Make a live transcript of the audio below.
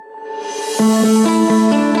My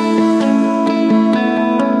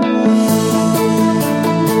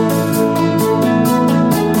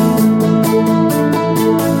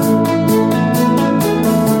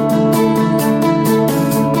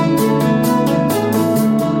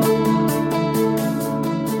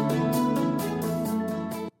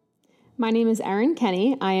name is Erin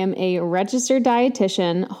Kenny. I am a registered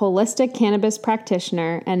dietitian, holistic cannabis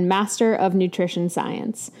practitioner, and master of nutrition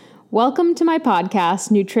science. Welcome to my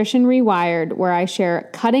podcast, Nutrition Rewired, where I share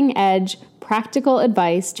cutting-edge, practical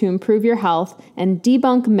advice to improve your health and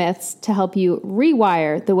debunk myths to help you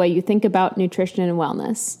rewire the way you think about nutrition and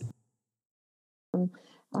wellness. All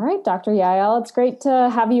right, Dr. Yael, it's great to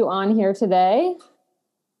have you on here today.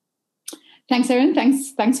 Thanks, Erin.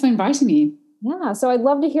 Thanks for inviting me. Yeah, so I'd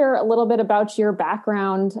love to hear a little bit about your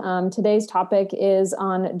background. Today's topic is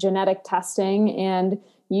on genetic testing, and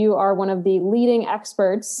you are one of the leading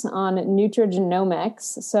experts on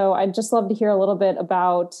nutrigenomics. So I'd just love to hear a little bit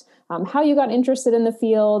about how you got interested in the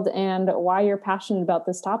field and why you're passionate about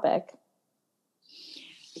this topic.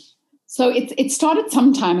 So it started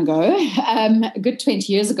some time ago, a good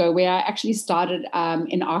 20 years ago, where I actually started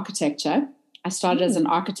in architecture. I started as an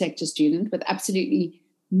architecture student with absolutely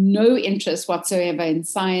no interest whatsoever in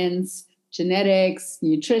science, genetics,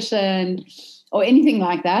 nutrition, or anything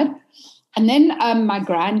like that. And then my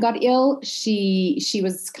gran got ill. She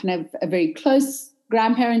was kind of a very close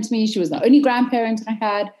grandparent to me. She was the only grandparent I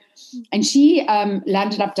had. And she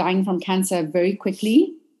landed up dying from cancer very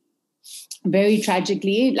quickly, very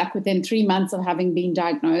tragically, like within 3 months of having been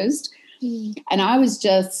diagnosed. And I was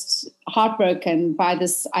just heartbroken by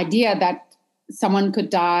this idea that someone could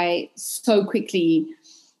die so quickly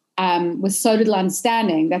with so little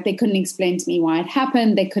understanding that they couldn't explain to me why it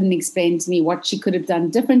happened. They couldn't explain to me what she could have done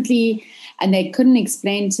differently. And they couldn't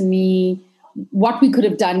explain to me what we could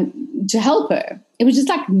have done to help her. It was just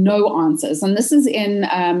like no answers. And this is in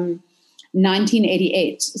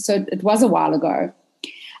 1988. So it was a while ago.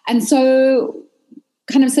 And so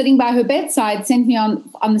kind of sitting by her bedside sent me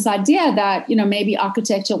on this idea that, you know, maybe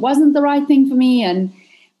architecture wasn't the right thing for me. And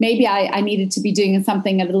maybe I needed to be doing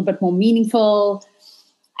something a little bit more meaningful.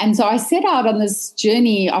 And so I set out on this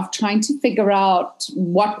journey of trying to figure out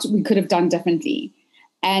what we could have done differently.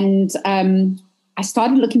 And I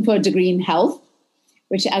started looking for a degree in health,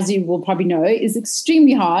 which, as you will probably know, is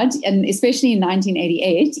extremely hard, and especially in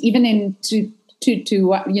 1988, even in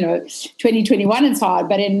 2021, it's hard,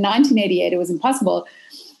 but in 1988, it was impossible.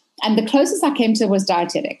 And the closest I came to was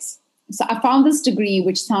dietetics. So I found this degree,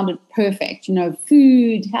 which sounded perfect, you know,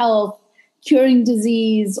 food, health, curing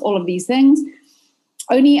disease, all of these things.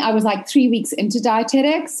 Only I was like 3 weeks into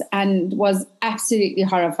dietetics and was absolutely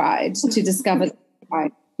horrified to discover.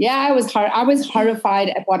 Yeah, I was horrified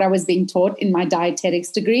at what I was being taught in my dietetics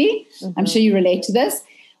degree. Mm-hmm. I'm sure you relate to this,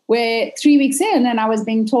 where 3 weeks in and I was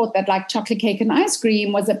being taught that like chocolate cake and ice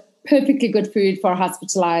cream was a perfectly good food for a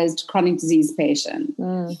hospitalized chronic disease patient.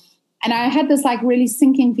 And I had this like really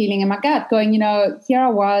sinking feeling in my gut going, you know, here I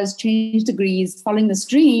was, changed degrees, following this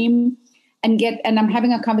dream, and I'm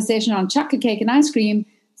having a conversation on chocolate cake and ice cream.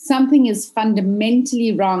 Something is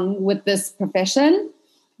fundamentally wrong with this profession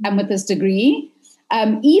and with this degree,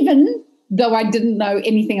 even though I didn't know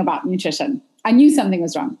anything about nutrition. I knew something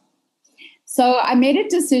was wrong. So I made a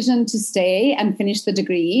decision to stay and finish the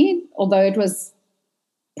degree, although it was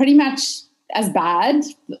pretty much as bad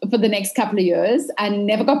for the next couple of years and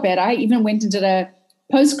never got better. I even went and did a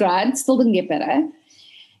postgrad, still didn't get better.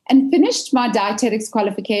 And finished my dietetics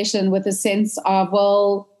qualification with a sense of,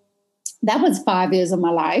 well, that was 5 years of my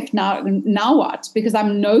life. Now what? Because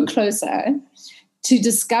I'm no closer to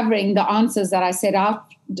discovering the answers that I set out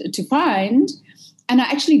to find. And I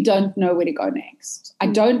actually don't know where to go next. I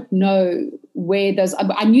don't know where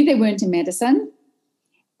I knew they weren't in medicine.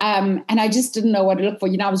 And I just didn't know what to look for.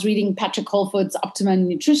 You know, I was reading Patrick Holford's Optimum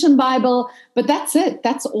Nutrition Bible, but that's it.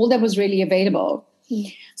 That's all that was really available.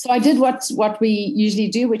 So I did what we usually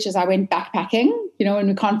do, which is I went backpacking, you know, when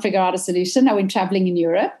we can't figure out a solution. I went traveling in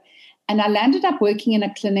Europe, and I landed up working in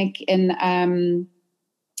a clinic in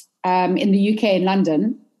the UK in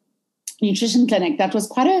London, nutrition clinic. That was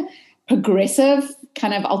quite a progressive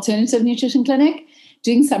kind of alternative nutrition clinic,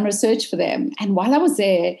 doing some research for them. And while I was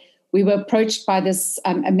there, we were approached by this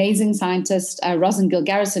amazing scientist, Rosin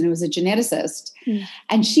Gil-Garrison, who was a geneticist.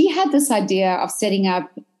 And she had this idea of setting up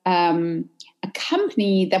a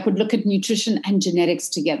company that would look at nutrition and genetics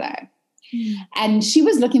together. And she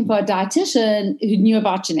was looking for a dietitian who knew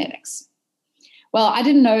about genetics. Well, I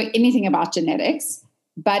didn't know anything about genetics,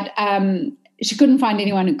 but she couldn't find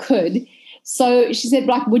anyone who could. So she said,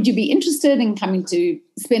 like, would you be interested in coming to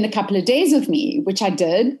spend a couple of days with me? Which I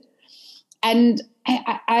did. And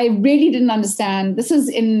I really didn't understand. This is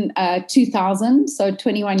in 2000, so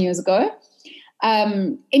 21 years ago,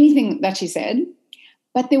 anything that she said.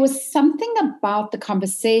 But there was something about the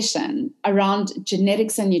conversation around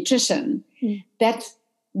genetics and nutrition that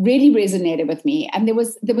really resonated with me. And there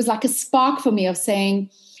was like a spark for me of saying,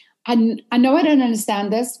 I know I don't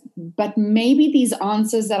understand this, but maybe these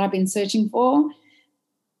answers that I've been searching for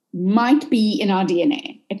might be in our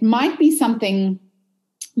DNA. It might be something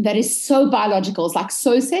that is so biological, it's like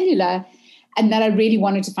so cellular, and that I really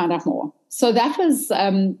wanted to find out more. So that was,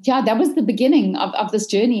 that was the beginning of this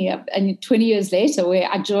journey. And 20 years later, where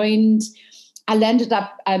I landed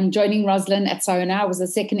up joining Rosalind at Sarona. I was a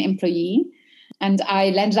second employee, and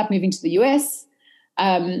I landed up moving to the US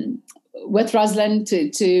with Rosalind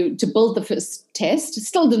to build the first test.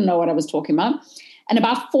 Still didn't know what I was talking about. And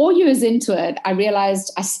about 4 years into it, I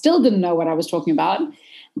realized I still didn't know what I was talking about.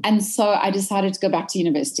 And so I decided to go back to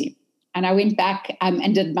university. And I went back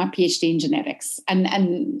and did my PhD in genetics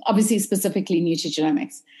and obviously specifically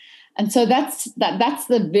nutrigenomics. And so that's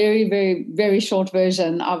the very, very, very short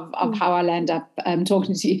version of how I land up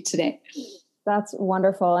talking to you today. That's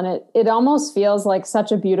wonderful. And it almost feels like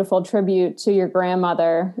such a beautiful tribute to your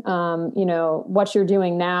grandmother. What you're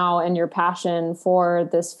doing now and your passion for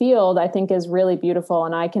this field, I think is really beautiful.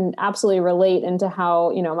 And I can absolutely relate into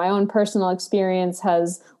how, my own personal experience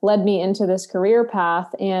has led me into this career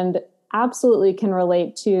path, and absolutely can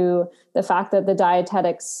relate to the fact that the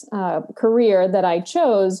dietetics career that I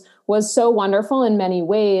chose was so wonderful in many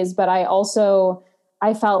ways, but I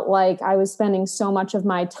felt like I was spending so much of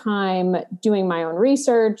my time doing my own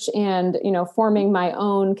research and, forming my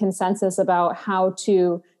own consensus about how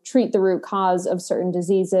to treat the root cause of certain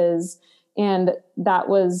diseases. And that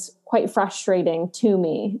was quite frustrating to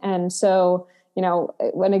me. And so,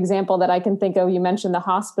 an example that I can think of, you mentioned the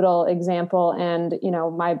hospital example, and,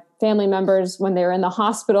 my family members, when they're in the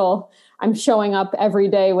hospital, I'm showing up every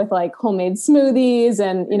day with like homemade smoothies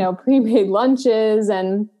and, pre-made lunches.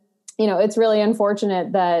 And it's really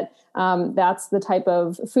unfortunate that that's the type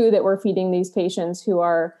of food that we're feeding these patients who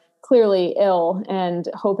are clearly ill, and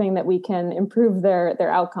hoping that we can improve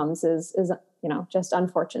their outcomes is just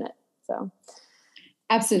unfortunate. So.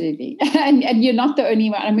 Absolutely. And you're not the only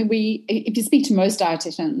one. I mean, if you speak to most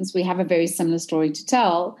dietitians, we have a very similar story to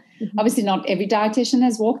tell. Mm-hmm. Obviously, not every dietitian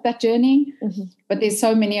has walked that journey, mm-hmm. but there's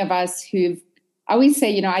so many of us I always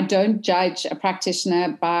say, I don't judge a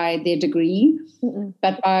practitioner by their degree, mm-mm.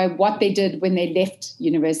 but by what they did when they left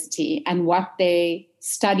university, and what they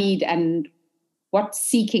studied and what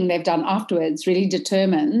seeking they've done afterwards really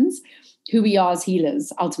determines who we are as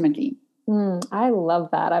healers, ultimately. I love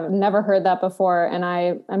that. I've never heard that before, and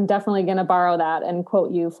I'm definitely going to borrow that and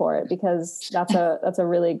quote you for it, because that's a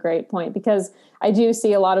really great point. Because I do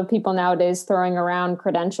see a lot of people nowadays throwing around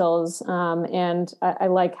credentials, and I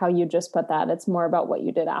like how you just put that. It's more about what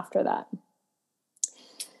you did after that.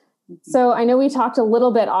 So I know we talked a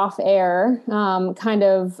little bit off air, kind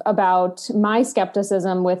of about my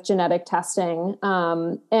skepticism with genetic testing.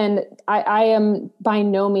 And I am by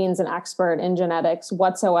no means an expert in genetics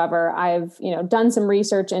whatsoever. I've, done some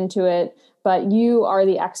research into it, but you are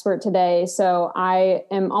the expert today. So I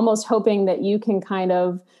am almost hoping that you can kind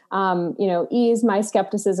of, ease my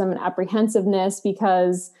skepticism and apprehensiveness,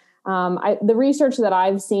 because the research that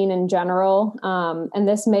I've seen in general, and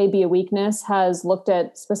this may be a weakness, has looked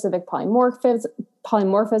at specific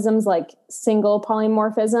polymorphisms like single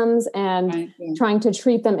polymorphisms, and right, yeah. trying to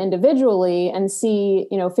treat them individually and see,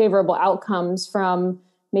 favorable outcomes from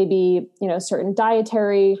maybe, certain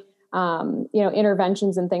dietary,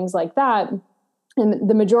 interventions and things like that. And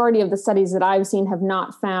the majority of the studies that I've seen have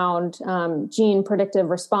not found gene predictive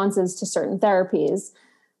responses to certain therapies.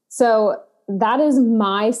 So that is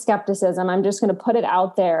my skepticism. I'm just going to put it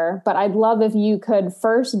out there, but I'd love if you could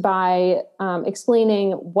first by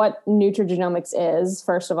explaining what nutrigenomics is,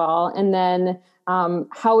 first of all, and then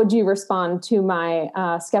how would you respond to my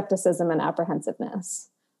skepticism and apprehensiveness?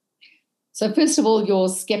 So first of all, your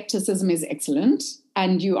skepticism is excellent,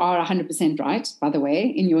 and you are 100% right, by the way,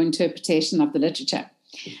 in your interpretation of the literature.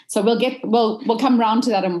 So we'll come around to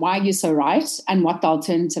that and why you're so right and what the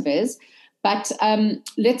alternative is. But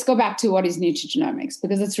let's go back to what is nutrigenomics,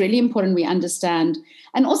 because it's really important we understand,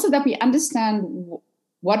 and also that we understand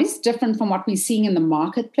what is different from what we're seeing in the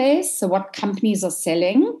marketplace, so what companies are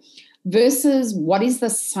selling, versus what is the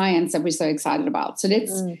science that we're so excited about. So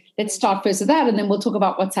let's start first with that, and then we'll talk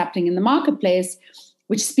about what's happening in the marketplace,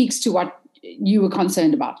 which speaks to what you were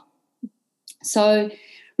concerned about. So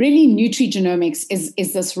really, nutrigenomics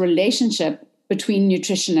is this relationship between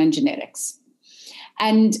nutrition and genetics.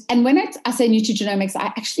 And when I say nutrigenomics, I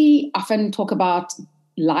actually often talk about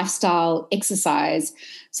lifestyle, exercise.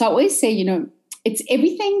 So I always say, it's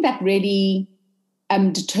everything that really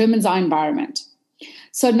determines our environment.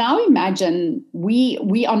 So now imagine we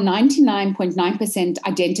are 99.9%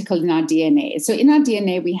 identical in our DNA. So in our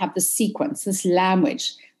DNA, we have this sequence, this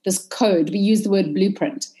language, this code. We use the word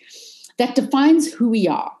blueprint that defines who we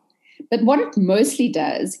are. But what it mostly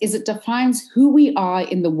does is it defines who we are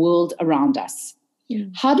in the world around us.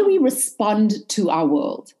 How do we respond to our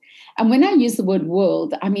world? And when I use the word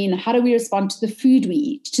world, I mean, how do we respond to the food we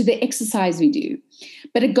eat, to the exercise we do?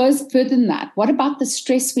 But it goes further than that. What about the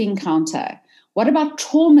stress we encounter? What about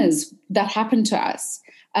traumas that happen to us?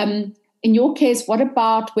 In your case, what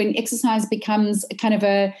about when exercise becomes kind of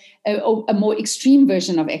a more extreme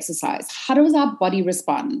version of exercise? How does our body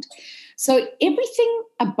respond? So everything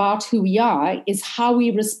about who we are is how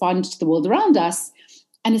we respond to the world around us.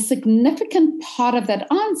 And a significant part of that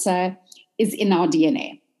answer is in our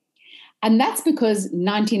DNA. And that's because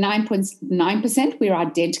 99.9% we're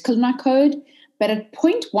identical in our code, but at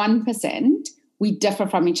 0.1% we differ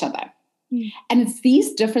from each other. And it's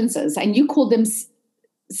these differences, and you call them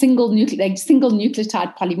single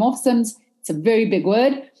nucleotide polymorphisms. It's a very big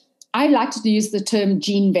word. I like to use the term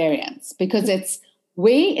gene variance because it's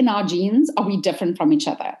where in our genes are we different from each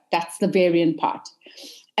other? That's the variant part.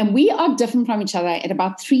 And we are different from each other at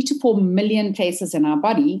about 3 to 4 million places in our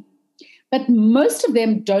body, but most of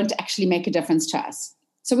them don't actually make a difference to us.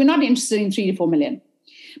 So we're not interested in 3 to 4 million.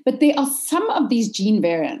 But there are some of these gene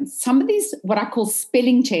variants, some of these what I call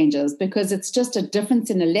spelling changes, because it's just a difference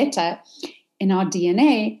in a letter in our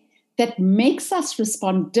DNA that makes us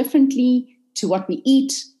respond differently to what we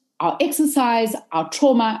eat, our exercise, our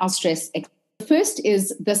trauma, our stress. The first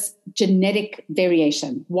is this genetic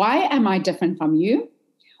variation. Why am I different from you?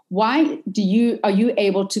 Why are you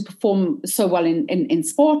able to perform so well in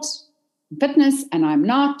sport, fitness, and I'm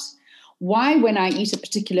not? Why, when I eat a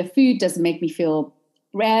particular food, does it make me feel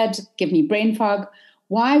red, give me brain fog?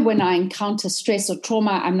 Why, when I encounter stress or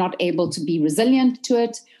trauma, I'm not able to be resilient to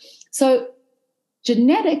it? So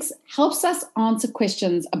genetics helps us answer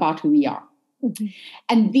questions about who we are. Mm-hmm.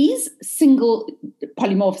 And these single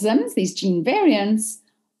polymorphisms, these gene variants,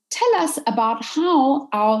 tell us about how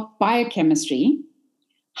our biochemistry,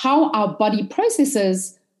 how our body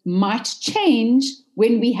processes might change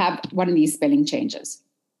when we have one of these spelling changes.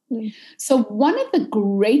 Mm. So one of the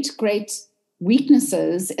great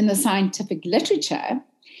weaknesses in the scientific literature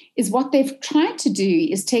is what they've tried to do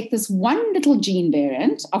is take this one little gene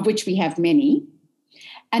variant, of which we have many,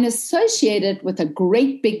 and associate it with a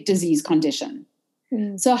great big disease condition.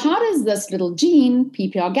 Mm. So how does this little gene,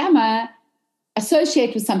 PPR gamma,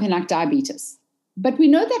 associate with something like diabetes? But we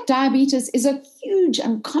know that diabetes is a huge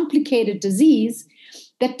and complicated disease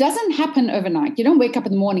that doesn't happen overnight. You don't wake up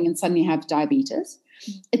in the morning and suddenly have diabetes.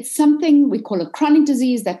 It's something we call a chronic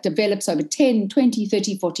disease that develops over 10, 20,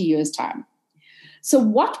 30, 40 years' time. So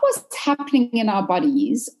what was happening in our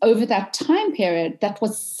bodies over that time period that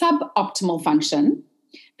was suboptimal function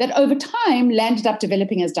that over time landed up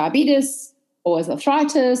developing as diabetes or as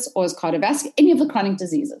arthritis or as cardiovascular, any of the chronic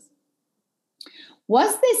diseases?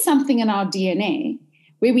 Was there something in our DNA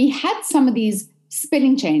where we had some of these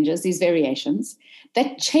spelling changes, these variations,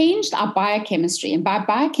 that changed our biochemistry? And by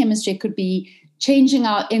biochemistry, it could be changing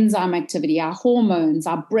our enzyme activity, our hormones,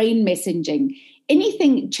 our brain messaging,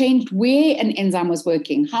 anything changed where an enzyme was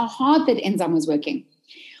working, how hard that enzyme was working.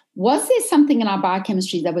 Was there something in our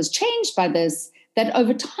biochemistry that was changed by this that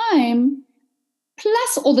over time,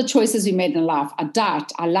 plus all the choices we made in life, our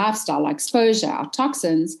diet, our lifestyle, our exposure, our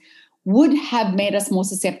toxins, would have made us more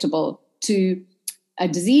susceptible to a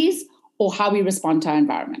disease or how we respond to our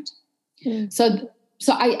environment? Mm.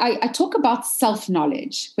 So I talk about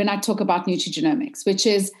self-knowledge when I talk about nutrigenomics, which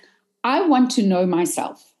is I want to know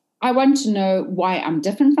myself. I want to know why I'm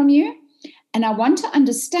different from you. And I want to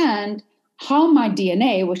understand how my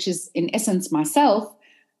DNA, which is in essence myself,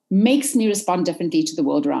 makes me respond differently to the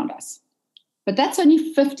world around us. But that's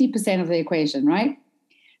only 50% of the equation, right?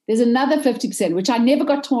 There's another 50%, which I never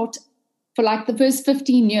got taught for like the first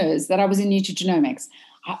 15 years that I was in nutrigenomics.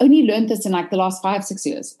 I only learned this in like the last 5-6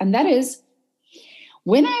 years. And that is,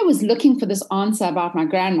 when I was looking for this answer about my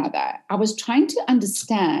grandmother, I was trying to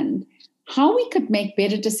understand how we could make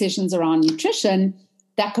better decisions around nutrition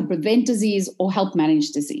that could prevent disease or help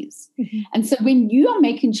manage disease. Mm-hmm. And so when you are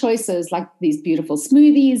making choices like these beautiful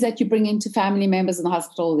smoothies that you bring into family members in the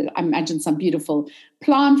hospital, I imagine some beautiful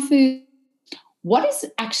plant food, what is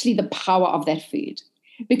actually the power of that food?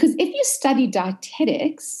 Because if you study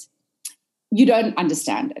dietetics, you don't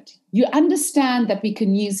understand it. You understand that we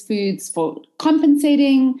can use foods for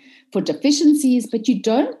compensating for deficiencies, but you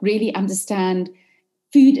don't really understand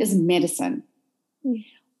food as medicine.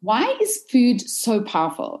 Why is food so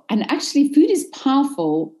powerful? And actually, food is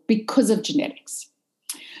powerful because of genetics.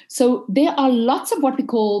 So there are lots of what we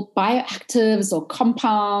call bioactives or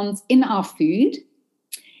compounds in our food,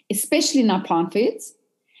 especially in our plant foods,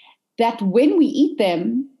 that when we eat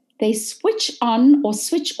them, they switch on or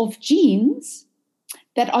switch off genes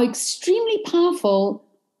that are extremely powerful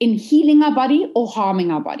in healing our body or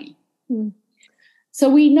harming our body. So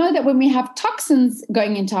we know that when we have toxins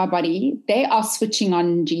going into our body, they are switching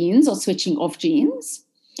on genes or switching off genes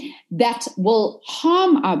that will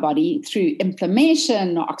harm our body through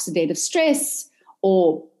inflammation or oxidative stress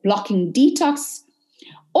or blocking detox,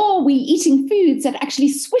 or we eating foods that actually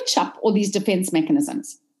switch up all these defense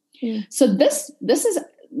mechanisms. So this is,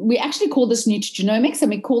 we actually call this nutrigenomics, and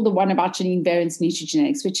we call the one about gene variants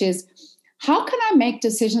nutrigenetics, which is how can I make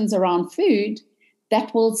decisions around food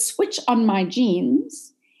that will switch on my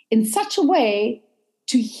genes in such a way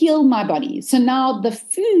to heal my body. So now the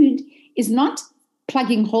food is not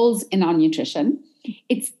plugging holes in our nutrition.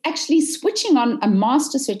 It's actually switching on a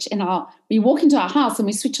master switch we walk into our house and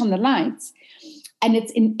we switch on the lights, and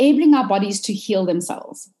it's enabling our bodies to heal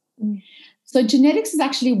themselves. So genetics is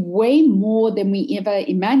actually way more than we ever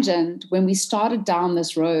imagined when we started down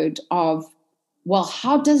this road of, well,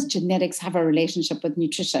 how does genetics have a relationship with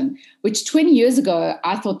nutrition? Which 20 years ago,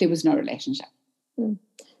 I thought there was no relationship.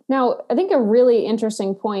 Now, I think a really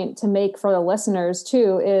interesting point to make for the listeners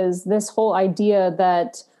too is this whole idea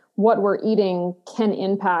that what we're eating can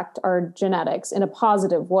impact our genetics in a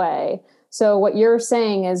positive way. So what you're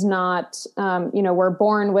saying is not, we're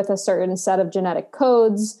born with a certain set of genetic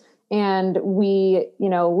codes and we,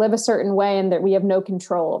 live a certain way and that we have no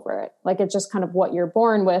control over it. Like it's just kind of what you're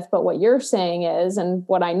born with. But what you're saying is, and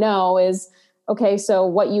what I know is, okay, so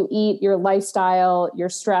what you eat, your lifestyle, your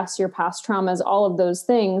stress, your past traumas, all of those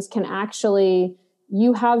things can actually,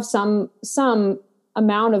 you have some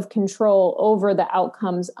amount of control over the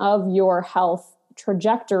outcomes of your health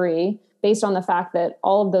trajectory based on the fact that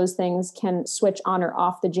all of those things can switch on or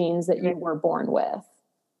off the genes that you were born with.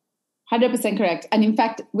 100% correct. And in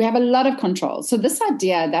fact, we have a lot of control. So this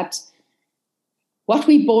idea that what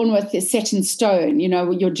we're born with is set in stone,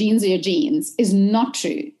 your genes are your genes, is not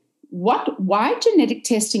true. Why genetic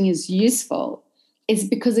testing is useful is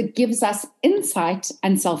because it gives us insight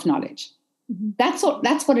and self-knowledge. That's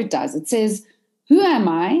what it does. It says, who am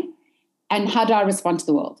I and how do I respond to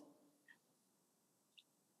the world?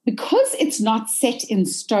 Because it's not set in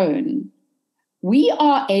stone, we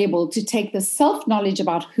are able to take the self-knowledge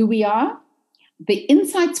about who we are, the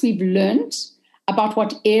insights we've learned about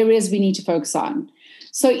what areas we need to focus on.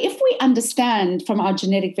 So if we understand from our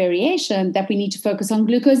genetic variation that we need to focus on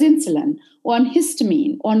glucose insulin or on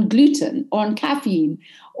histamine or on gluten or on caffeine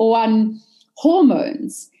or on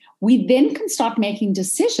hormones, we then can start making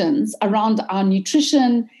decisions around our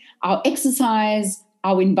nutrition, our exercise,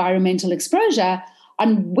 our environmental exposure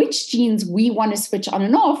on which genes we want to switch on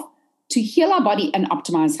and off to heal our body and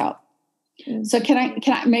optimize health. So can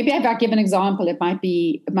I maybe if I give an example, it might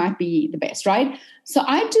be the best, right? So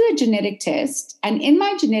I do a genetic test, and in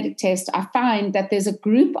my genetic test, I find that there's a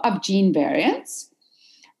group of gene variants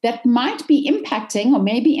that might be impacting or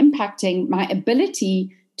may be impacting my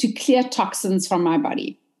ability to clear toxins from my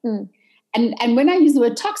body. And when I use the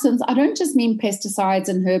word toxins, I don't just mean pesticides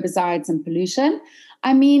and herbicides and pollution.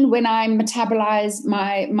 I mean, when I metabolize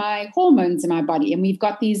my hormones in my body, and we've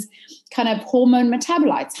got these kind of hormone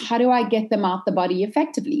metabolites, how do I get them out the body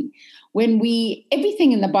effectively? When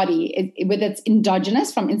everything in the body, whether it's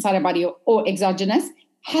endogenous from inside our body or exogenous,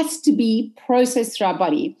 has to be processed through our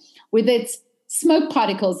body. Whether it's smoke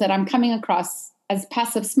particles that I'm coming across as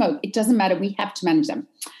passive smoke, it doesn't matter. We have to manage them.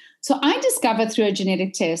 So I discovered through a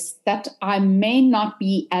genetic test that I may not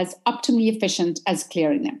be as optimally efficient as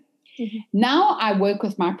clearing them. Now I work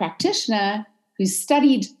with my practitioner who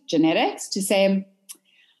studied genetics to say,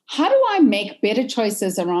 how do I make better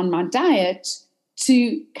choices around my diet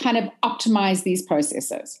to kind of optimize these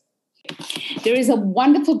processes? There is a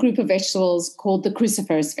wonderful group of vegetables called the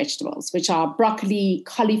cruciferous vegetables, which are broccoli,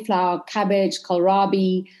 cauliflower, cabbage,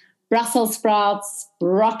 kohlrabi, Brussels sprouts,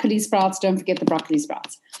 broccoli sprouts. Don't forget the broccoli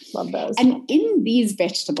sprouts. Love those. And in these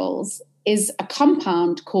vegetables is a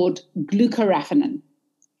compound called glucoraphanin.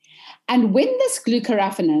 And when this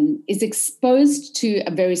glucoraphanin is exposed to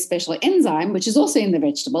a very special enzyme, which is also in the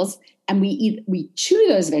vegetables, and we chew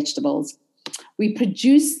those vegetables, we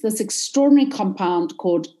produce this extraordinary compound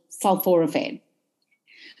called sulforaphane.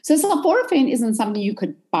 So sulforaphane isn't something you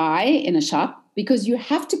could buy in a shop because you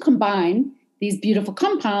have to combine these beautiful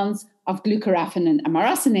compounds of glucoraphanin and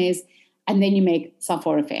myrosinase, and then you make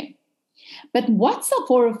sulforaphane. But what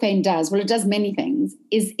sulforaphane does, well, it does many things,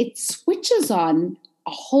 is it switches on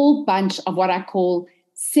a whole bunch of what I call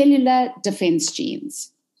cellular defense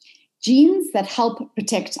genes, genes that help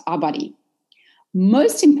protect our body.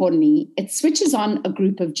 Most importantly, it switches on a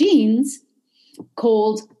group of genes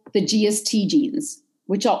called the GST genes,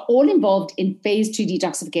 which are all involved in phase 2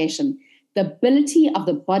 detoxification, the ability of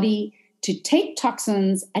the body to take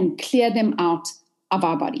toxins and clear them out of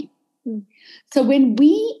our body. So when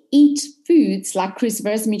we eat foods like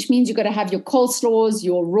cruciferous, which means you've got to have your coleslaws,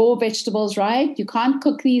 your raw vegetables, right? You can't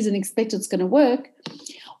cook these and expect it's going to work.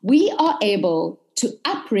 We are able to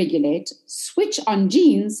upregulate, switch on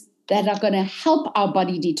genes that are going to help our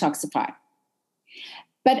body detoxify.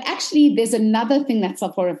 But actually, there's another thing that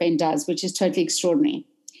sulforaphane does, which is totally extraordinary.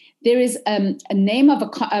 There is a name of a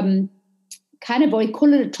kind of, we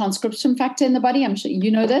call it a transcription factor in the body. I'm sure you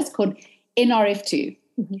know this, called NRF2.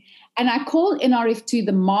 Mm-hmm. And I call NRF2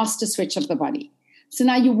 the master switch of the body. So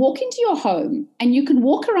now you walk into your home and you can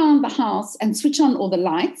walk around the house and switch on all the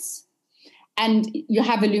lights and you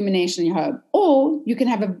have illumination in your home. Or you can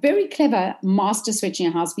have a very clever master switch in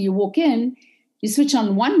your house where you walk in, you switch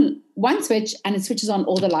on one switch and it switches on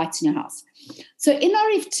all the lights in your house. So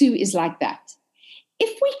NRF2 is like that.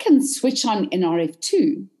 If we can switch on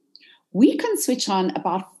NRF2, we can switch on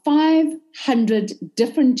about 500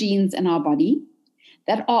 different genes in our body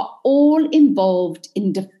that are all involved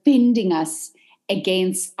in defending us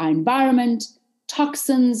against our environment,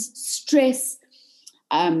 toxins, stress,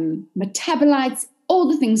 metabolites,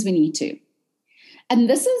 all the things we need to. And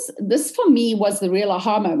this for me was the real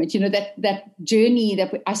aha moment, that journey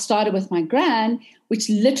that I started with my gran, which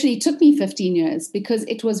literally took me 15 years, because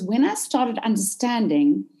it was when I started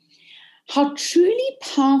understanding how truly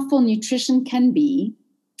powerful nutrition can be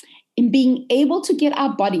in being able to get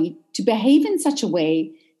our body to behave in such a way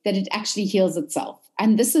that it actually heals itself.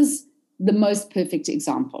 And this is the most perfect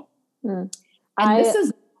example. This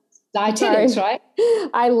is dietetics, right?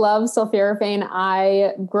 I love sulforaphane.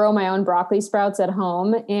 I grow my own broccoli sprouts at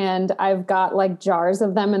home, and I've got like jars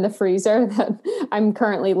of them in the freezer that I'm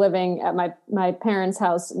currently living at my parents'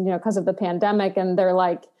 house, because of the pandemic. And they're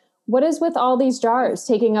like, what is with all these jars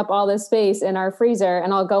taking up all this space in our freezer?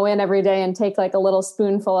 And I'll go in every day and take like a little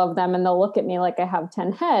spoonful of them, and they'll look at me like I have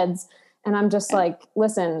 10 heads. And I'm just like,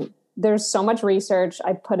 listen, there's so much research.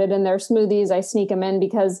 I put it in their smoothies. I sneak them in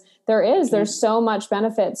because there's so much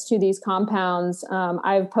benefits to these compounds.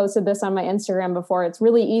 I've posted this on my Instagram before. It's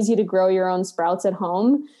really easy to grow your own sprouts at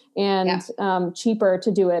home and cheaper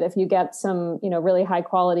to do it if you get some, really high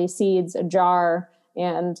quality seeds, a jar,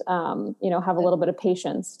 and, have a little bit of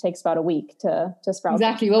patience. It takes about a week to sprout.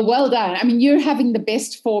 Exactly. Well done. I mean, you're having the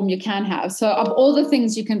best form you can have. So of all the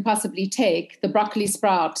things you can possibly take, the broccoli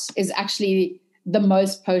sprout is actually the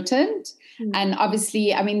most potent. Mm-hmm. And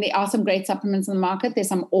obviously, I mean, there are some great supplements in the market. There's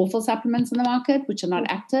some awful supplements in the market, which are not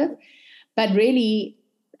active. But really,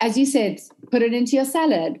 as you said, put it into your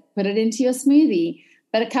salad, put it into your smoothie.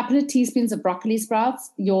 But a couple of teaspoons of broccoli sprouts,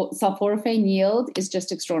 your sulforaphane yield is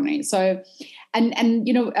just extraordinary. So, I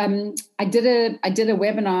did a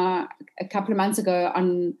webinar a couple of months ago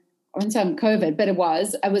on, I wouldn't say on COVID, but it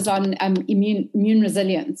was on immune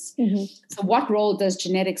resilience. Mm-hmm. So what role does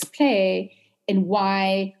genetics play in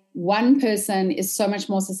why one person is so much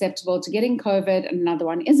more susceptible to getting COVID and another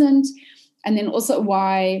one isn't? And then also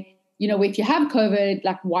why, if you have COVID,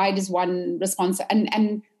 like why does one respond?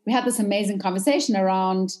 And we had this amazing conversation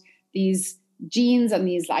around these genes and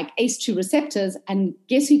these like ACE2 receptors. And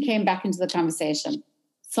guess who came back into the conversation?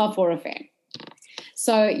 Sulforaphane.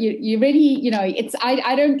 So you really,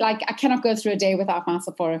 I cannot go through a day without my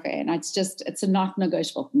sulforaphane. It's not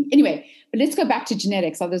negotiable for me. Anyway, but let's go back to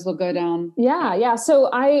genetics. Others will go down. Yeah. So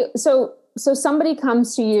somebody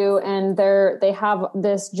comes to you and they have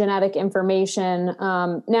this genetic information.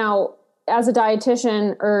 Now, as a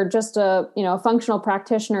dietitian or just a functional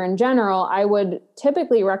practitioner in general, I would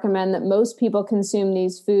typically recommend that most people consume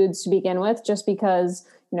these foods to begin with, just because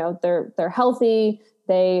they're healthy.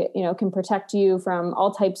 They can protect you from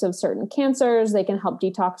all types of certain cancers. They can help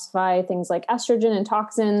detoxify things like estrogen and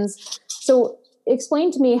toxins. So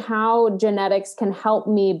explain to me how genetics can help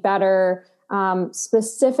me better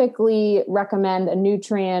specifically recommend a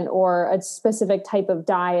nutrient or a specific type of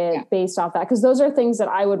diet based off that? Because those are things that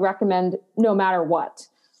I would recommend no matter what.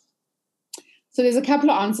 So there's a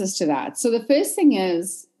couple of answers to that. So the first thing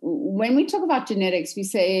is, when we talk about genetics, we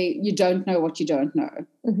say you don't know what you don't know.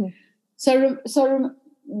 Mm-hmm. So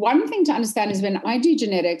one thing to understand is when I do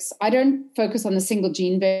genetics, I don't focus on the single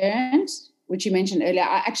gene variant, which you mentioned earlier.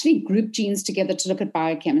 I actually group genes together to look at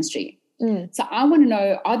biochemistry. So I want to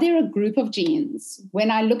know, are there a group of genes,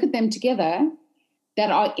 when I look at them together, that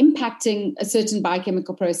are impacting a certain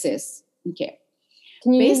biochemical process. Okay.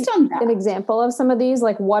 Can you give an example of some of these?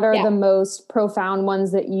 Like, what are the most profound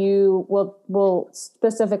ones that you will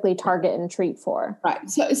specifically target and treat for? Right.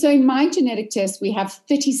 So in my genetic test, we have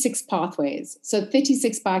 36 pathways. So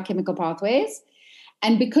 36 biochemical pathways.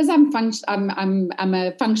 And because I'm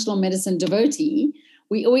a functional medicine devotee,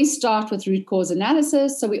 we always start with root cause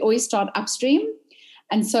analysis. So we always start upstream.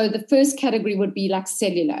 And so the first category would be like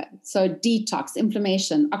cellular. So detox,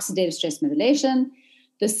 inflammation, oxidative stress methylation.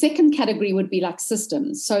 The second category would be like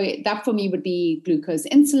systems. So that for me would be glucose,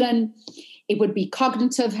 insulin. It would be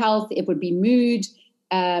cognitive health. It would be mood.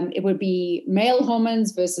 It would be male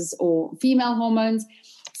hormones or female hormones.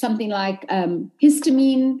 Something like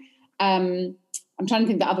histamine. I'm trying to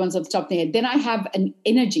think the other ones off the top of the head. Then I have an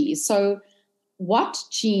energy. So what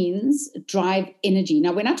genes drive energy?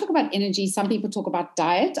 Now, when I talk about energy, some people talk about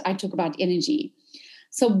diet. I talk about energy.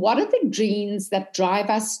 So what are the genes that drive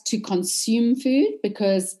us to consume food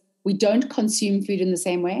because we don't consume food in the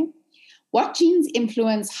same way? What genes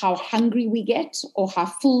influence how hungry we get or how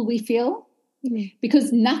full we feel? Mm-hmm.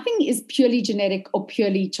 Because nothing is purely genetic or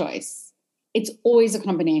purely choice. It's always a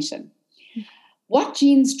combination. Mm-hmm. What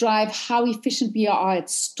genes drive how efficient we are at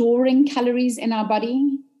storing calories in our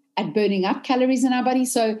body, at burning up calories in our body?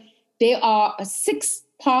 So there are 6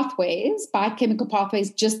 pathways, biochemical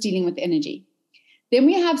pathways, just dealing with energy. Then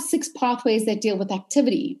we have 6 pathways that deal with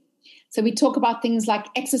activity. So we talk about things like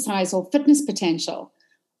exercise or fitness potential.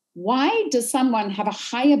 Why does someone have a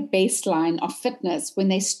higher baseline of fitness when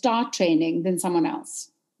they start training than someone else?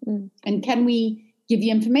 Mm. And can we give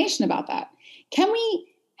you information about that? Can we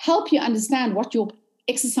help you understand what your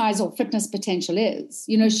exercise or fitness potential is?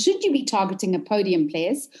 You know, should you be targeting a podium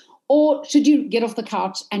place, or should you get off the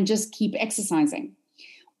couch and just keep exercising?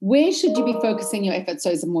 Where should you be focusing your efforts? So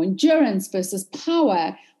is it more endurance versus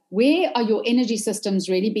power? Where are your energy systems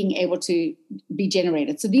really being able to be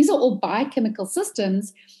generated? So these are all biochemical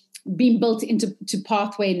systems being built into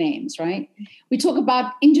pathway names, right? We talk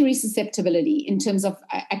about injury susceptibility in terms of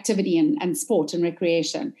activity and sport and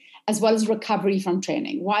recreation, as well as recovery from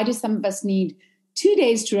training. Why do some of us need 2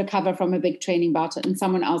 days to recover from a big training bout and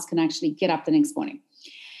someone else can actually get up the next morning?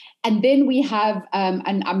 And then we have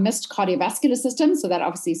a missed cardiovascular system, so that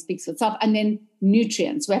obviously speaks for itself. And then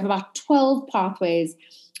nutrients. We have about 12 pathways.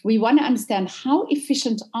 We want to understand how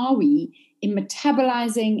efficient are we in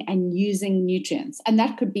metabolizing and using nutrients. And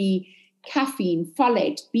that could be caffeine,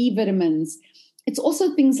 folate, B vitamins. It's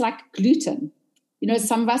also things like gluten. You know,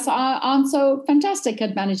 some of us aren't so fantastic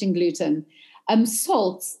at managing gluten.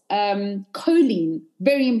 Salts, choline,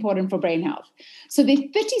 very important for brain health. So there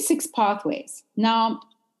are 36 pathways. Now,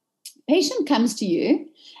 patient comes to you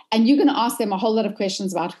and you're going to ask them a whole lot of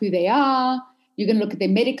questions about who they are. You're going to look at their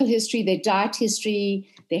medical history, their diet history,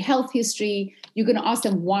 their health history. You're going to ask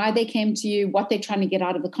them why they came to you, what they're trying to get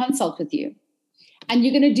out of the consult with you. And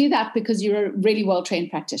you're going to do that because you're a really well-trained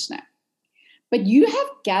practitioner. But you have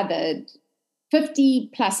gathered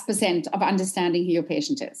 50+% of understanding who your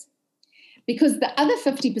patient is. Because the other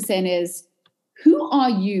 50% is, who are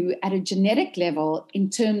you at a genetic level in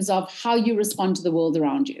terms of how you respond to the world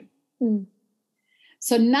around you? Mm.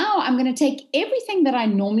 So now I'm going to take everything that I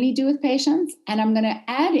normally do with patients and I'm going to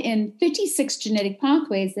add in 36 genetic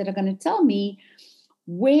pathways that are going to tell me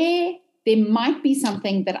where there might be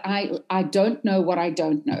something that I don't know what I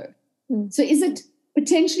don't know. Mm. So is it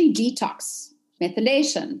potentially detox,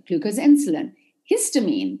 methylation, glucose, insulin,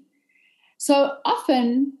 histamine? So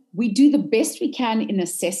often we do the best we can in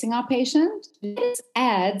assessing our patient. It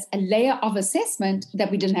adds a layer of assessment that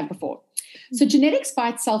we didn't have before. So genetics by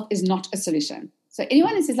itself is not a solution. So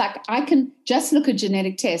anyone who says, like, I can just look at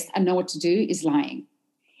genetic test and know what to do is lying.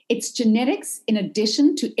 It's genetics in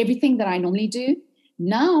addition to everything that I normally do.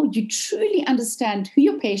 Now you truly understand who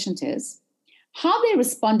your patient is, how they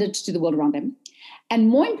responded to the world around them, and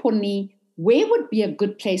more importantly, where would be a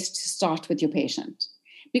good place to start with your patient.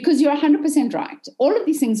 Because you're 100% right. All of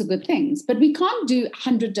these things are good things, but we can't do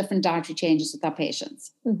 100 different dietary changes with our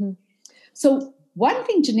patients. Mm-hmm. So one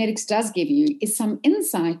thing genetics does give you is some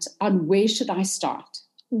insight on where should I start.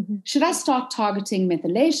 Mm-hmm. Should I start targeting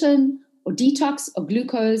methylation or detox or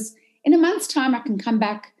glucose? In a month's time, I can come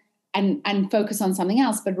back and focus on something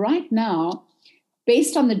else. But right now,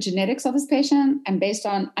 based on the genetics of this patient and based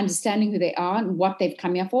on understanding who they are and what they've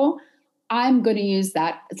come here for, I'm going to use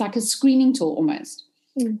that. It's like a screening tool almost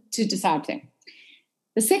to decide things.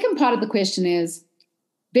 The second part of the question is,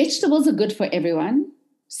 vegetables are good for everyone.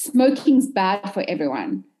 Smoking's bad for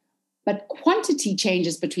everyone, but quantity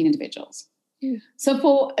changes between individuals. Mm. So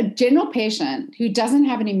for a general patient who doesn't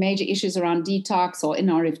have any major issues around detox or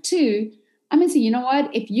NRF2, I'm going to say, you know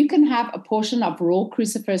what? If you can have a portion of raw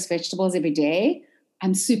cruciferous vegetables every day,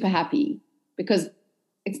 I'm super happy, because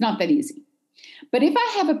it's not that easy. But if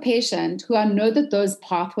I have a patient who I know that those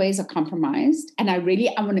pathways are compromised and I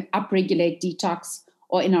want to upregulate detox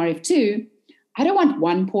or NRF2, I don't want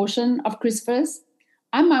one portion of cruciferous.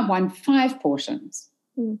 I might want 5 portions.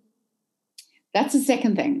 That's the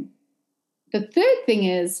second thing. The third thing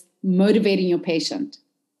is motivating your patient.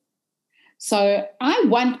 So I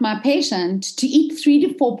want my patient to eat 3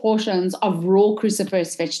 to 4 portions of raw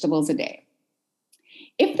cruciferous vegetables a day.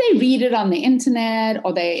 If they read it on the internet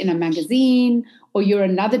or they're in a magazine or you're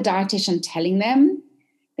another dietitian telling them,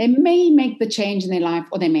 they may make the change in their life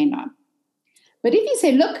or they may not. But if you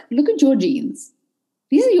say, look at your genes.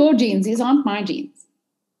 These are your genes. These aren't my genes.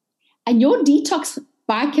 And your detox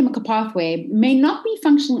biochemical pathway may not be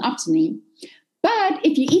functioning optimally, but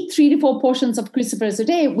if you eat 3 to 4 portions of cruciferous a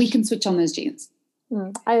day, we can switch on those genes.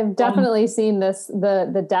 I have definitely seen this,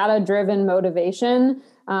 the data-driven motivation,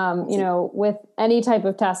 with any type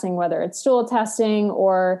of testing, whether it's stool testing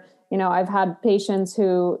or, I've had patients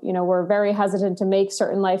who, were very hesitant to make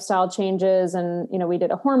certain lifestyle changes. And, we did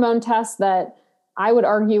a hormone test that I would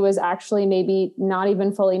argue was actually maybe not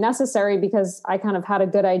even fully necessary, because I kind of had a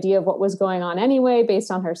good idea of what was going on anyway,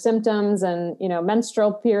 based on her symptoms and,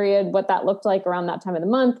 menstrual period, what that looked like around that time of the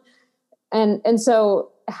month. And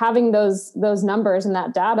so having those numbers and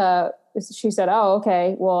that data, she said, oh,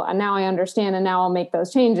 okay, well, now I understand, and now I'll make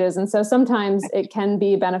those changes. And so sometimes it can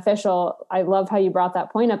be beneficial. I love how you brought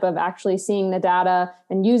that point up of actually seeing the data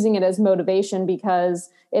and using it as motivation, because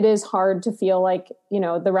it is hard to feel like,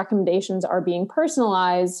 the recommendations are being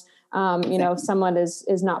personalized. If someone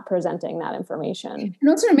is not presenting that information. And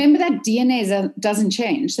also remember that DNA doesn't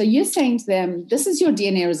change. So you're saying to them, this is your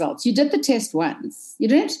DNA results. You did the test once. You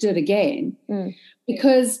don't have to do it again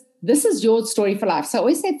because this is your story for life. So I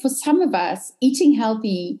always say, for some of us, eating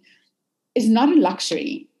healthy is not a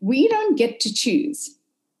luxury. We don't get to choose.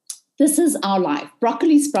 This is our life.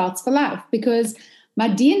 Broccoli sprouts for life, because my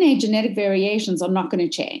DNA genetic variations are not going to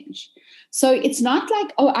change. So it's not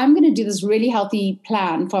like, oh, I'm going to do this really healthy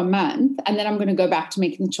plan for a month, and then I'm going to go back to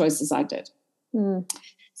making the choices I did.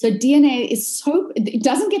 So DNA is it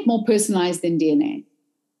doesn't get more personalized than DNA,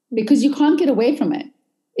 because you can't get away from it.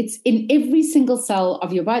 It's in every single cell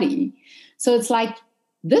of your body. So it's like,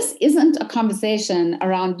 this isn't a conversation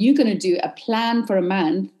around you're going to do a plan for a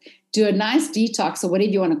month, do a nice detox or whatever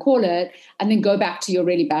you want to call it, and then go back to your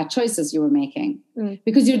really bad choices you were making,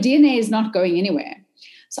 because your DNA is not going anywhere.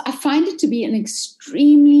 So I find it to be an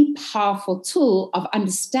extremely powerful tool of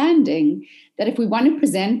understanding that if we want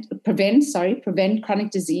to prevent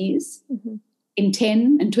chronic disease in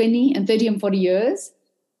 10 and 20 and 30 and 40 years,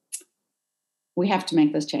 we have to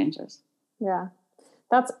make those changes. Yeah,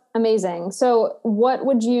 that's amazing. So what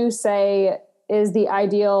would you say is the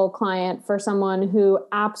ideal client for someone who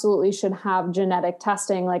absolutely should have genetic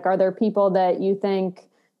testing? Like, are there people that do you think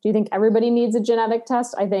everybody needs a genetic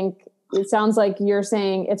test? I think it sounds like you're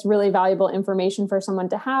saying it's really valuable information for someone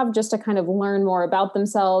to have, just to kind of learn more about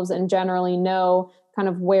themselves and generally know kind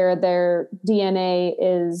of where their DNA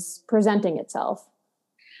is presenting itself.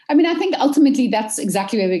 I mean, I think ultimately that's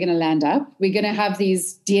exactly where we're going to land up. We're going to have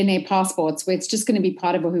these DNA passports where it's just going to be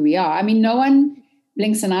part of who we are. I mean, no one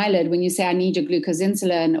blinks an eyelid when you say, I need your glucose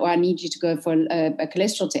insulin, or I need you to go for a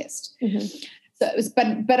cholesterol test. So,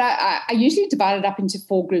 but I usually divide it up into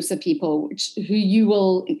 4 groups of people who you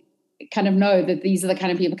will kind of know that these are the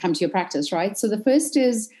kind of people who come to your practice, right? So the first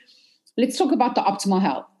is, let's talk about the optimal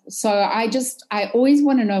health. So I always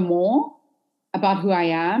want to know more about who I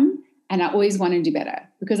am, and I always want to do better,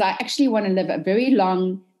 because I actually want to live a very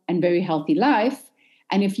long and very healthy life.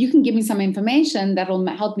 And if you can give me some information that will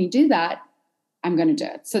help me do that, I'm going to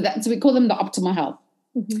do it. So we call them the optimal health.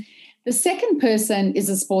 The second person is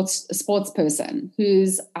a sports person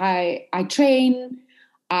who's I train,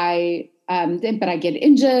 but I get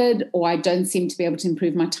injured, or I don't seem to be able to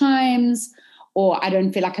improve my times, or I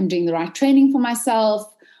don't feel like I'm doing the right training for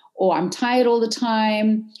myself, or I'm tired all the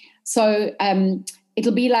time. So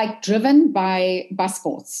it'll be like driven by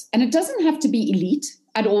sports. And it doesn't have to be elite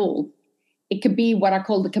at all. It could be what I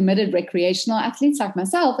call the committed recreational athletes like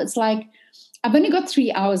myself. It's like, I've only got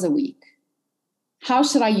 3 hours a week. How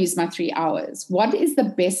should I use my 3 hours? What is the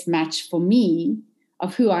best match for me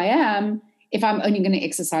of who I am if I'm only going to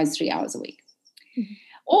exercise 3 hours a week?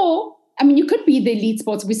 Or, I mean, you could be the elite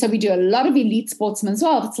sports. We do a lot of elite sportsmen as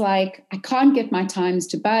well. It's like, I can't get my times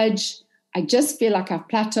to budge. I just feel like I've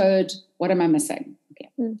plateaued. What am I missing?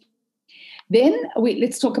 Okay. Then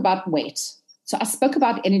let's talk about weight. So I spoke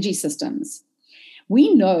about energy systems.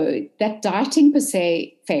 We know that dieting per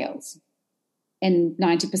se fails. in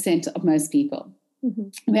 90% of most people.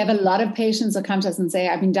 Mm-hmm. We have a lot of patients that come to us and say,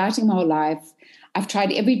 I've been dieting my whole life. I've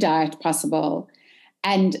tried every diet possible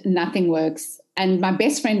and nothing works. And my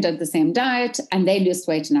best friend did the same diet and they lost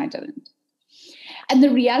weight and I didn't. And the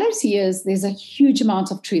reality is there's a huge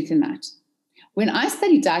amount of truth in that. When I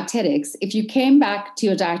studied dietetics, if you came back to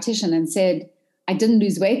your dietitian and said, I didn't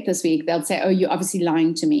lose weight this week, they'll say, oh, you're obviously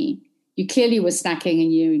lying to me. You clearly were snacking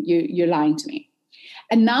and you're lying to me.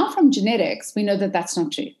 And now from genetics, we know that that's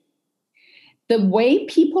not true. The way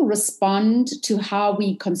people respond to how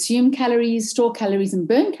we consume calories, store calories, and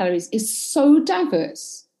burn calories is so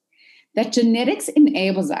diverse that genetics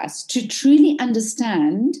enables us to truly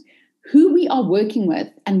understand who we are working with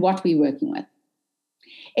and what we're working with.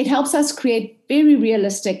 It helps us create very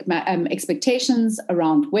realistic expectations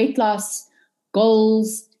around weight loss,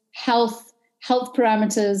 goals, health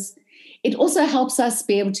parameters. It also helps us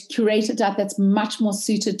be able to curate a diet that's much more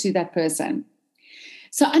suited to that person.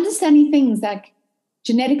 So understanding things like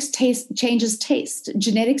genetics changes taste,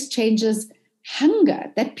 genetics changes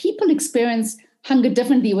hunger, that people experience hunger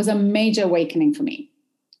differently was a major awakening for me.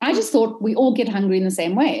 I just thought we all get hungry in the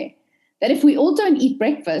same way, that if we all don't eat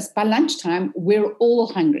breakfast, by lunchtime, we're all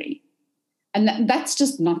hungry. And that's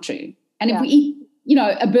just not true. And if we eat,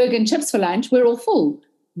 a burger and chips for lunch, we're all full.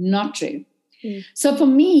 Not true. So for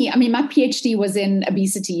me, I mean, my PhD was in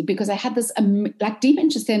obesity because I had this deep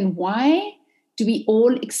interest in why do we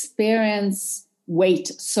all experience weight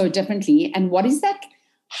so differently? And what is that?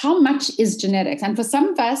 How much is genetics? And for some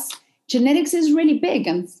of us, genetics is really big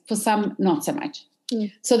and for some, not so much.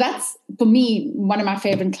 So that's, for me, one of my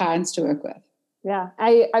favorite clients to work with. Yeah,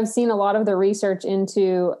 I've seen a lot of the research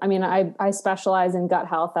into, I specialize in gut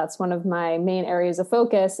health. That's one of my main areas of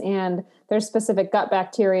focus. And there's specific gut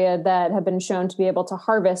bacteria that have been shown to be able to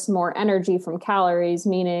harvest more energy from calories,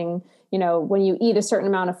 meaning, when you eat a certain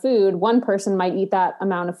amount of food, one person might eat that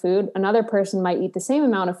amount of food, another person might eat the same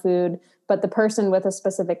amount of food, but the person with a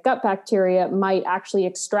specific gut bacteria might actually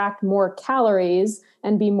extract more calories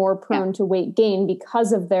and be more prone to weight gain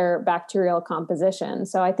because of their bacterial composition.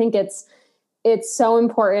 So I think it's so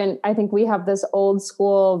important. I think we have this old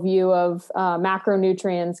school view of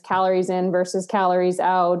macronutrients, calories in versus calories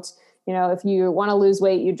out. If you want to lose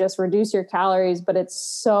weight, you just reduce your calories, but it's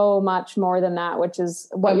so much more than that, which is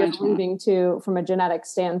what you're alluding to from a genetic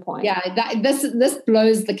standpoint. Yeah, this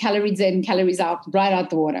blows the calories in, calories out, right out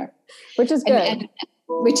the water. Which is good.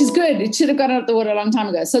 Which is good. It should have gone out the water a long time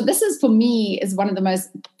ago. So this is, for me, is one of the most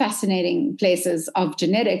fascinating places of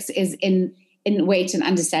genetics is in weight and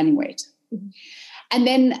understanding weight. Mm-hmm. And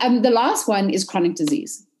then the last one is chronic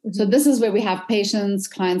disease. Mm-hmm. So this is where we have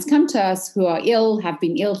clients come to us who are ill, have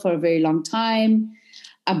been ill for a very long time,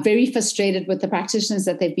 are very frustrated with the practitioners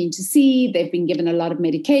that they've been to see. They've been given a lot of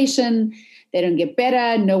medication. They don't get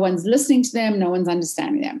better. No one's listening to them. No one's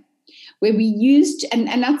understanding them. Where we used, and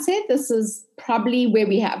I'd say this is probably where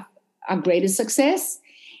we have our greatest success,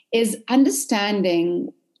 is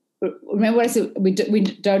understanding, remember what I said, we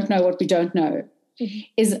don't know what we don't know,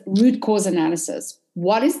 is root cause analysis.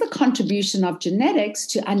 What is the contribution of genetics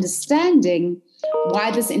to understanding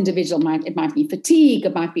why this individual it might be fatigue,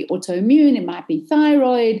 it might be autoimmune, it might be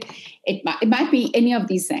thyroid, it might be any of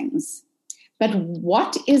these things. But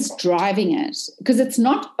what is driving it? Because it's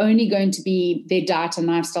not only going to be their diet and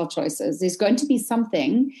lifestyle choices. There's going to be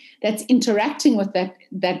something that's interacting with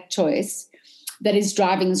that choice that is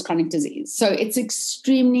driving this chronic disease. So it's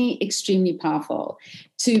extremely, extremely powerful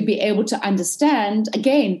to be able to understand,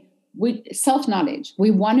 again, self-knowledge.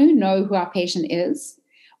 We want to know who our patient is.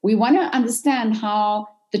 We want to understand how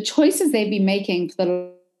the choices they've been making for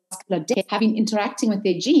the last couple of days have been interacting with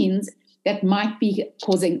their genes that might be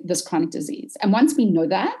causing this chronic disease. And once we know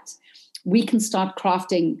that, we can start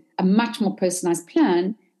crafting a much more personalized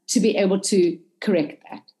plan to be able to correct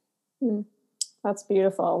that. That's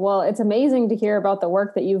beautiful. Well, it's amazing to hear about the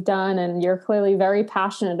work that you've done, and you're clearly very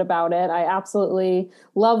passionate about it. I absolutely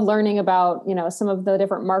love learning about, some of the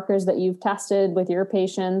different markers that you've tested with your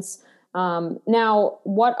patients. Now,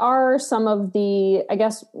 what are some of the,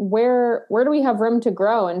 where do we have room to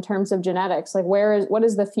grow in terms of genetics? Like what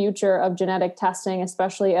is the future of genetic testing,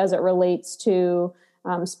 especially as it relates to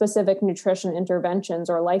specific nutrition interventions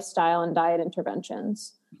or lifestyle and diet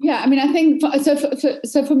interventions? Yeah, I think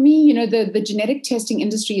for me, the genetic testing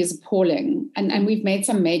industry is appalling, and we've made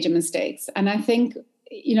some major mistakes. And I think,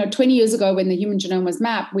 20 years ago when the human genome was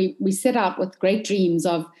mapped, we set out with great dreams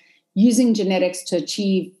of using genetics to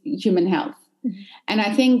achieve human health. Mm-hmm. And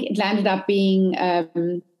I think it landed up being, I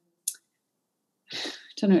don't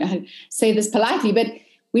know how to say this politely, but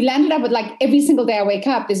we landed up with like every single day I wake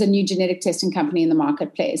up, there's a new genetic testing company in the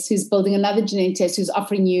marketplace who's building another genetic test, who's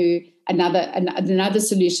offering you another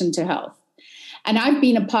solution to health. And I've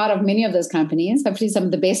been a part of many of those companies, hopefully some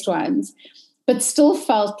of the best ones, but still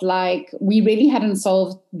felt like we really hadn't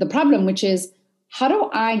solved the problem, which is, how do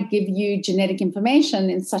I give you genetic information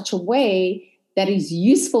in such a way that is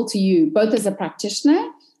useful to you, both as a practitioner,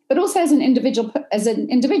 but also as an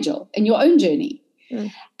individual in your own journey.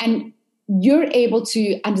 And you're able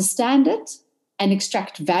to understand it and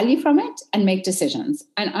extract value from it and make decisions.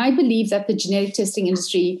 And I believe that the genetic testing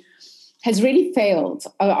industry has really failed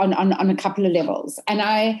on a couple of levels.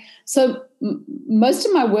 And most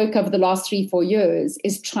of my work over the last 3-4 years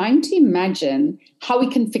is trying to imagine how we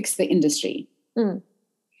can fix the industry.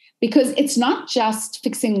 Because it's not just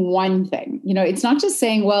fixing one thing. It's not just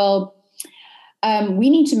saying, well, we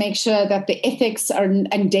need to make sure that the ethics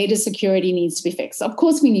and data security needs to be fixed. Of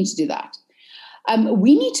course, we need to do that.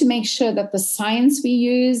 We need to make sure that the science we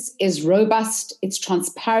use is robust, it's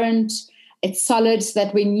transparent, it's solid, so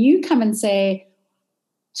that when you come and say,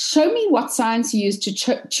 show me what science you use to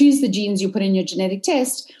choose the genes you put in your genetic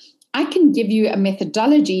test, I can give you a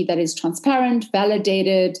methodology that is transparent,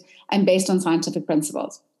 validated, and based on scientific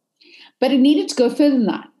principles. But it needed to go further than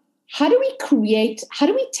that. How do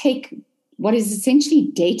we take what is essentially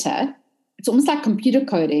data, it's almost like computer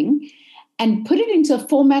coding, and put it into a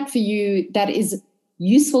format for you that is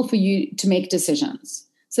useful for you to make decisions?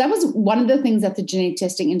 So that was one of the things that the genetic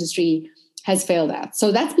testing industry has failed at.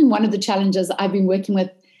 So that's been one of the challenges. I've been working with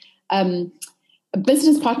a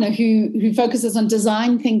business partner who focuses on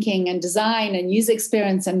design thinking and design and user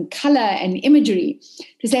experience and color and imagery,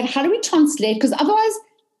 to say, how do we translate? Because otherwise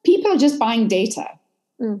people are just buying data.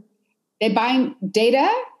 They're buying data,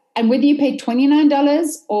 and whether you pay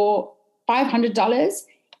 $29 or $500,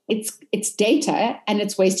 it's data and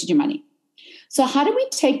it's wasted your money. So how do we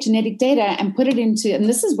take genetic data and put it into, and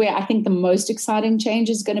this is where I think the most exciting change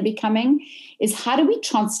is going to be coming, is how do we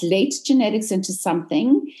translate genetics into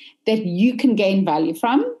something that you can gain value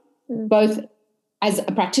from, both as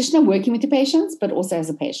a practitioner working with your patients, but also as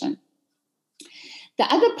a patient. The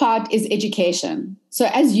other part is education. So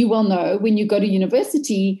as you well know, when you go to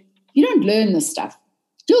university, you don't learn this stuff.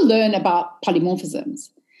 You'll learn about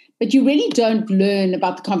polymorphisms, but you really don't learn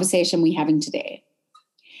about the conversation we're having today.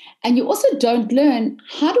 And you also don't learn,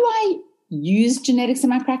 how do I use genetics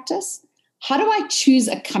in my practice? How do I choose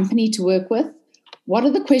a company to work with? What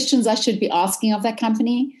are the questions I should be asking of that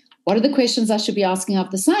company? What are the questions I should be asking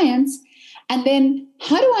of the science? And then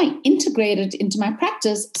how do I integrate it into my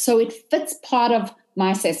practice so it fits part of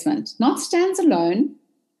my assessment, not stands alone,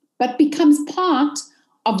 but becomes part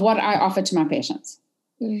of what I offer to my patients?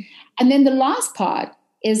 And then the last part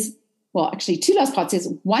is, well, actually two last parts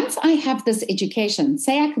is, once I have this education,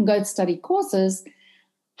 say I can go study courses,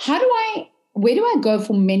 where do I go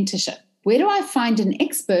for mentorship? Where do I find an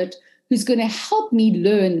expert who's going to help me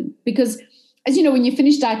learn? Because as you know, when you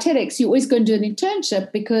finish dietetics, you always go and do an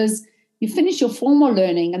internship, because you finish your formal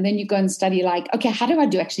learning and then you go and study like, okay, how do I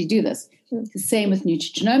actually do this? It's the same with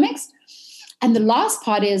nutrigenomics. And the last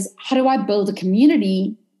part is, how do I build a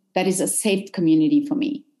community that is a safe community for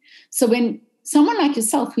me? So when someone like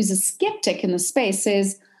yourself, who's a skeptic in the space,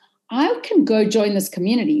 says, I can go join this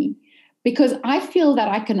community because I feel that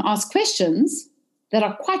I can ask questions that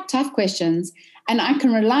are quite tough questions, and I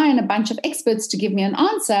can rely on a bunch of experts to give me an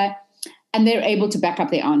answer, and they're able to back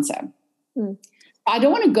up their answer. I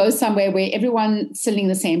don't want to go somewhere where everyone's selling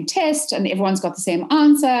the same test and everyone's got the same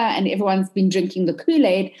answer and everyone's been drinking the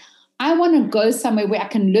Kool-Aid. I want to go somewhere where I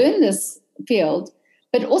can learn this field,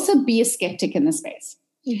 but also be a skeptic in the space.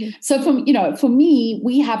 So for me,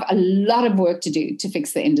 we have a lot of work to do to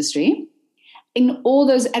fix the industry in all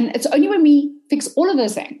those. And it's only when we fix all of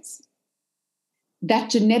those things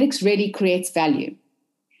that genetics really creates value.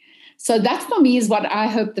 So that for me is what I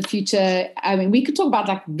hope the future, I mean, we could talk about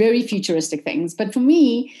like very futuristic things, but for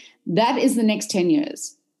me, that is the next 10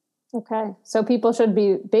 years. Okay. So people should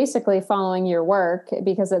be basically following your work,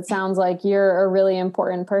 because it sounds like you're a really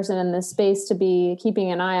important person in this space to be keeping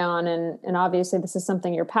an eye on. And obviously this is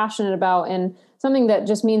something you're passionate about, and something that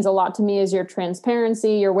just means a lot to me is your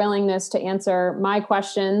transparency, your willingness to answer my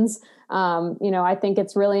questions. I think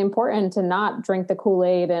it's really important to not drink the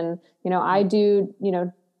Kool-Aid. And, I do,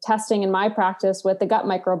 testing in my practice with the gut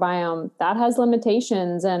microbiome that has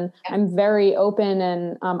limitations, and I'm very open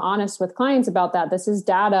and honest with clients about that. This is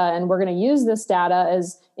data, and we're going to use this data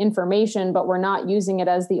as information, but we're not using it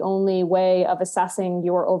as the only way of assessing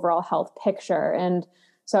your overall health picture. And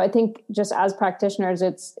so I think just as practitioners,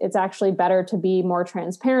 it's actually better to be more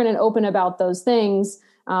transparent and open about those things,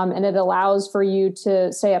 And it allows for you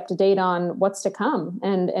to stay up to date on what's to come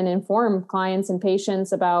and inform clients and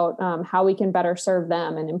patients about how we can better serve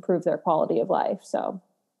them and improve their quality of life. So.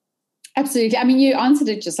 Absolutely. I mean, you answered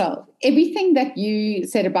it yourself. Everything that you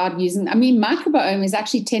said about using, I mean, microbiome is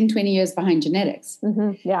actually 10, 20 years behind genetics.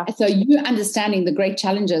 Mm-hmm, yeah. So you're understanding the great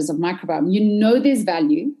challenges of microbiome. You know there's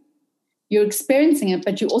value, you're experiencing it,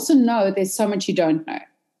 but you also know there's so much you don't know.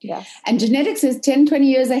 Yes. And genetics is 10, 20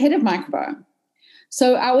 years ahead of microbiome.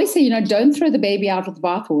 So I always say, don't throw the baby out with the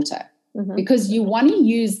bathwater, because you want to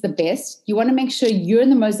use the best. You want to make sure you're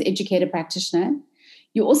the most educated practitioner.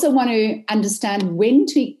 You also want to understand when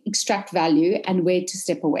to extract value and where to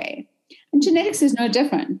step away. And genetics is no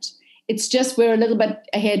different. It's just we're a little bit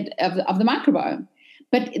ahead of the microbiome.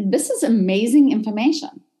 But this is amazing information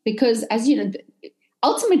because, as you know,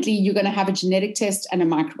 ultimately you're going to have a genetic test and a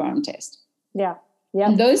microbiome test. Yeah. Yeah.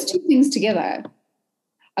 And those two things together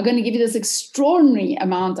are going to give you this extraordinary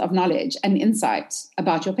amount of knowledge and insight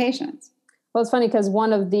about your patients. Well, it's funny because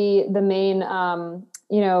one of the main,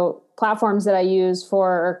 platforms that I use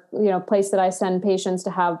for, place that I send patients to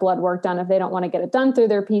have blood work done if they don't want to get it done through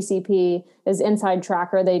their PCP is Inside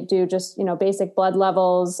Tracker. They do just, basic blood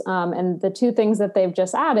levels. And the two things that they've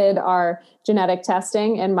just added are genetic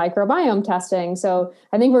testing and microbiome testing. So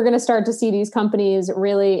I think we're going to start to see these companies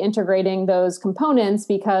really integrating those components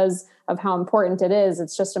because of how important it is.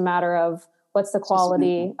 It's just a matter of what's the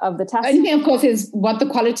quality of the test. And of course, is what the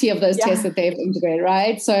quality of those tests that they've integrated,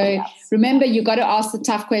 right? So remember, you got to ask the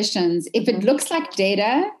tough questions. If it looks like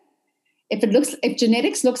data, if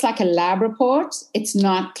genetics looks like a lab report, it's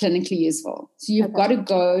not clinically useful. So you've got to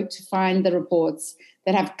go to find the reports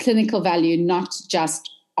that have clinical value, not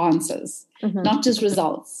just answers, not just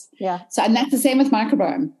results. Yeah. So, and that's the same with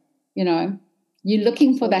microbiome. You're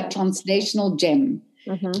looking for that translational gem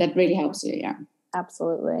that really helps you. Yeah.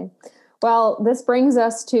 Absolutely. Well, this brings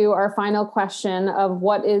us to our final question of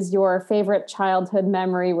what is your favorite childhood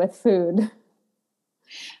memory with food?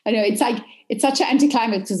 I know it's such an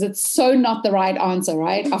anticlimax because it's so not the right answer,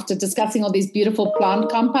 right? After discussing all these beautiful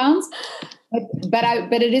plant compounds,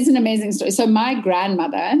 but it is an amazing story. So my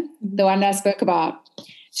grandmother, the one I spoke about,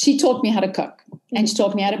 she taught me how to cook, and she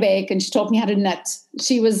taught me how to bake, and she taught me how to knit.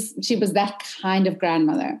 She was that kind of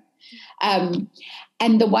grandmother.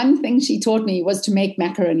 And the one thing she taught me was to make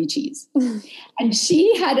macaroni cheese. And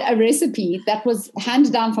she had a recipe that was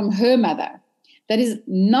handed down from her mother that is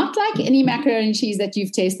not like any macaroni cheese that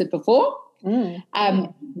you've tasted before.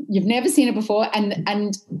 You've never seen it before.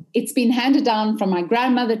 And it's been handed down from my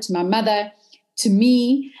grandmother to my mother to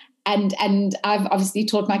me. And I've obviously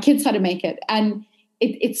taught my kids how to make it. And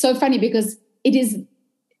it's so funny because it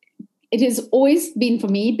has always been for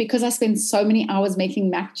me, because I spend so many hours making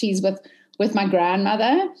mac cheese with my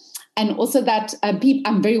grandmother, and also that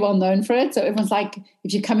I'm very well known for it. So everyone's like,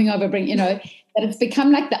 if you're coming over, bring, that it's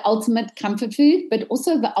become like the ultimate comfort food, but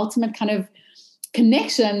also the ultimate kind of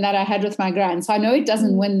connection that I had with my gran. So I know it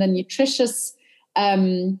doesn't win the nutritious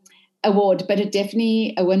award, but it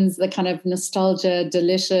definitely wins the kind of nostalgia,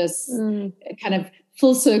 delicious kind of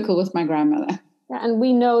full circle with my grandmother. Yeah, and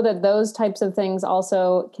we know that those types of things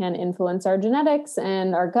also can influence our genetics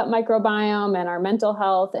and our gut microbiome and our mental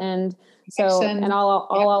health. And so, and I'll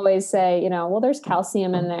always say, well, there's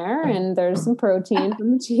calcium in there and there's some protein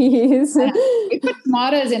from the cheese. We put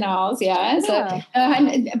tomatoes in ours, yeah. So,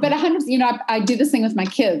 but 100%, I do this thing with my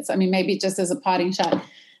kids. I mean, maybe just as a parting shot.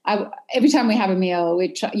 Every time we have a meal,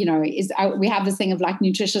 we try, we have this thing of like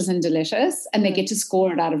nutritious and delicious, and they get to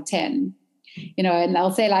score it out of 10. And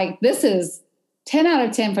they'll say like, this is 10 out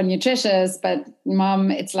of 10 for nutritious, but Mom,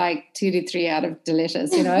 it's like 2 to 3 out of delicious,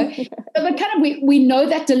 But kind of we know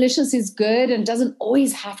that delicious is good and doesn't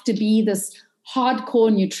always have to be this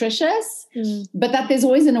hardcore nutritious, but that there's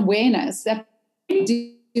always an awareness that we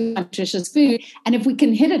do nutritious food. And if we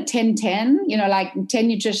can hit a 10-10, like 10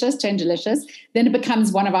 nutritious, 10 delicious, then it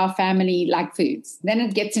becomes one of our family like foods. Then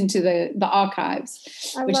it gets into the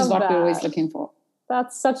archives, which is what we're always looking for.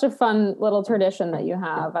 That's such a fun little tradition that you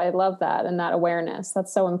have. I love that, and that awareness.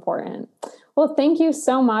 That's so important. Well, thank you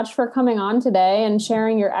so much for coming on today and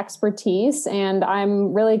sharing your expertise. And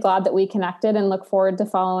I'm really glad that we connected and look forward to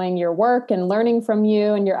following your work and learning from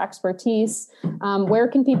you and your expertise. Where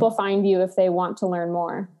can people find you if they want to learn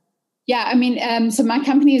more? Yeah, I mean, so my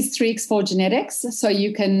company is 3x4 Genetics. So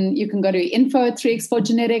you can go to info at 3x4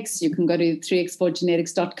 Genetics. You can go to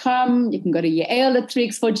 3x4genetics.com. You can go to Yael at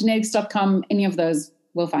 3x4genetics.com. Any of those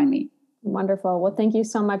will find me. Wonderful. Well, thank you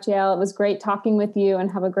so much, Yael. It was great talking with you,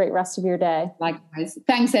 and have a great rest of your day. Likewise.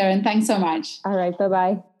 Thanks, Erin. Thanks so much. All right.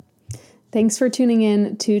 Bye-bye. Thanks for tuning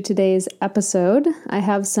in to today's episode. I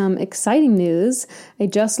have some exciting news. I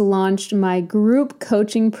just launched my group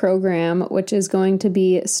coaching program, which is going to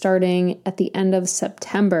be starting at the end of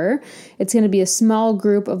September. It's going to be a small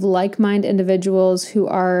group of like-minded individuals who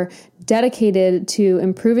are dedicated to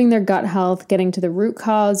improving their gut health, getting to the root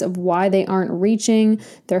cause of why they aren't reaching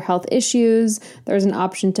their health issues. There's an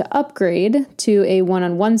option to upgrade to a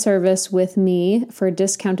one-on-one service with me for a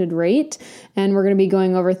discounted rate. And we're going to be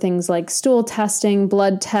going over things like stool testing,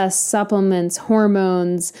 blood tests, supplements,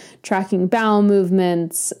 hormones, tracking bowel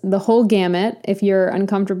movements, the whole gamut. If you're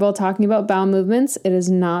uncomfortable talking about bowel movements, it is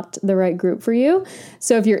not the right group for you.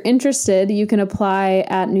 So if you're interested, you can apply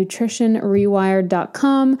at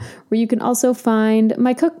nutritionrewired.com, where you can also find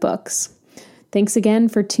my cookbooks. Thanks again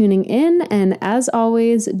for tuning in, and as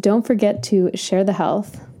always, don't forget to share the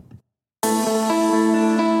health.